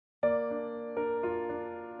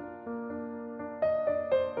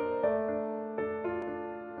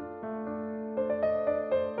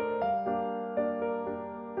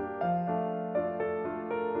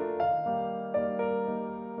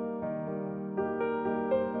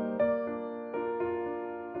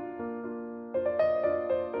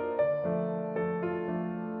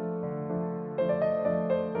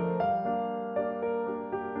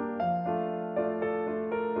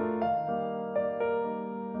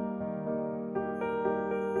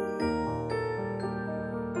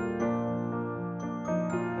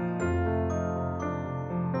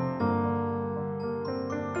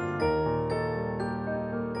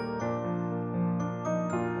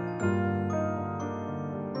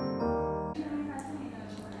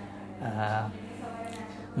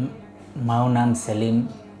મારું નામ સલીમ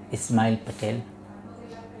ઇસ્માઇલ પટેલ,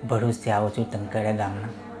 ભરૂચથી આવું છું, તંકડા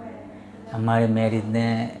ગામના. અમારે મેરેજને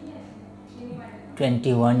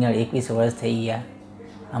 21 યર 21 વર્ષ થઈ ગયા.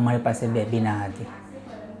 અમારી પાસે બેબી ના હતી.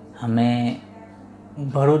 અમે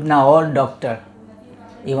ભરૂચના ઓલ ડૉક્ટર,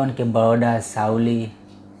 ઇવન કે બરોડા, સાવલી,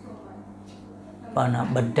 પણ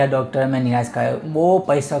બધા ડૉક્ટર અમે નિરાશ કર્યો. બહુ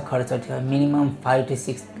પૈસા ખર્ચો થયો, મિનિમમ 5 થી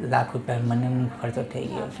 6 લાખ રૂપિયા મને ખર્ચો થઈ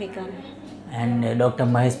ગયો. એન્ડ ડૉક્ટર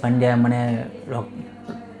મહેશ પંડ્યા મને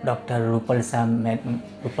doctor Rupal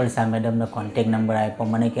Shah મેડમનો contact number આપ્યો.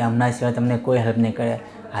 મને કે હમણાં સિવાય તમને કોઈ હેલ્પ નહીં કરે.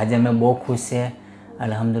 આજે અમે બહુ ખુશ છે,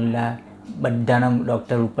 અલ્હમ્દુલિલ્લાહ. બધાનો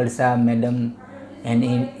doctor Rupal Shah madam and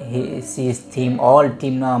all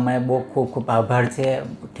ટીમનો અમે બહુ ખૂબ આભાર છે.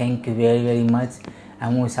 Thank you very very much.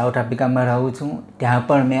 હું સાઉથ આફ્રિકામાં રહું છું. ત્યાં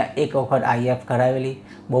પણ મેં એક વખત IVF કરાવેલી.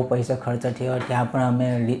 બહુ પૈસો ખર્ચો થયો. ત્યાં પણ અમે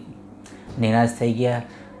નિરાશ થઈ ગયા.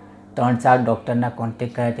 3-4 ડૉક્ટરના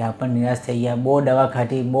કોન્ટેક્ટ કર્યા, ત્યાં પણ નિરાશ થઈ ગયા. બહુ દવા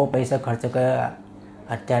ખાધી, બહુ પૈસા ખર્ચો કર્યો.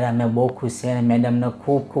 અત્યારે અમે બહુ ખુશ છીએ અને મેડમનો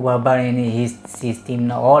ખૂબ આભાર. એની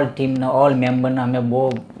ટીમનો ઓલ મેમ્બરનો અમે બહુ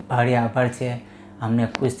ભારે આભાર છે. અમને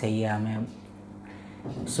ખુશ થઈ ગયા. અમે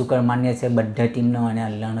શુક્ર માન્ય છે બધા ટીમનો અને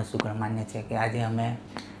અલ્લાહનો શુક્ર માન્ય છે કે આજે અમે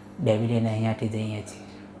બેબી લઈને અહીંયાથી જઈએ છીએ.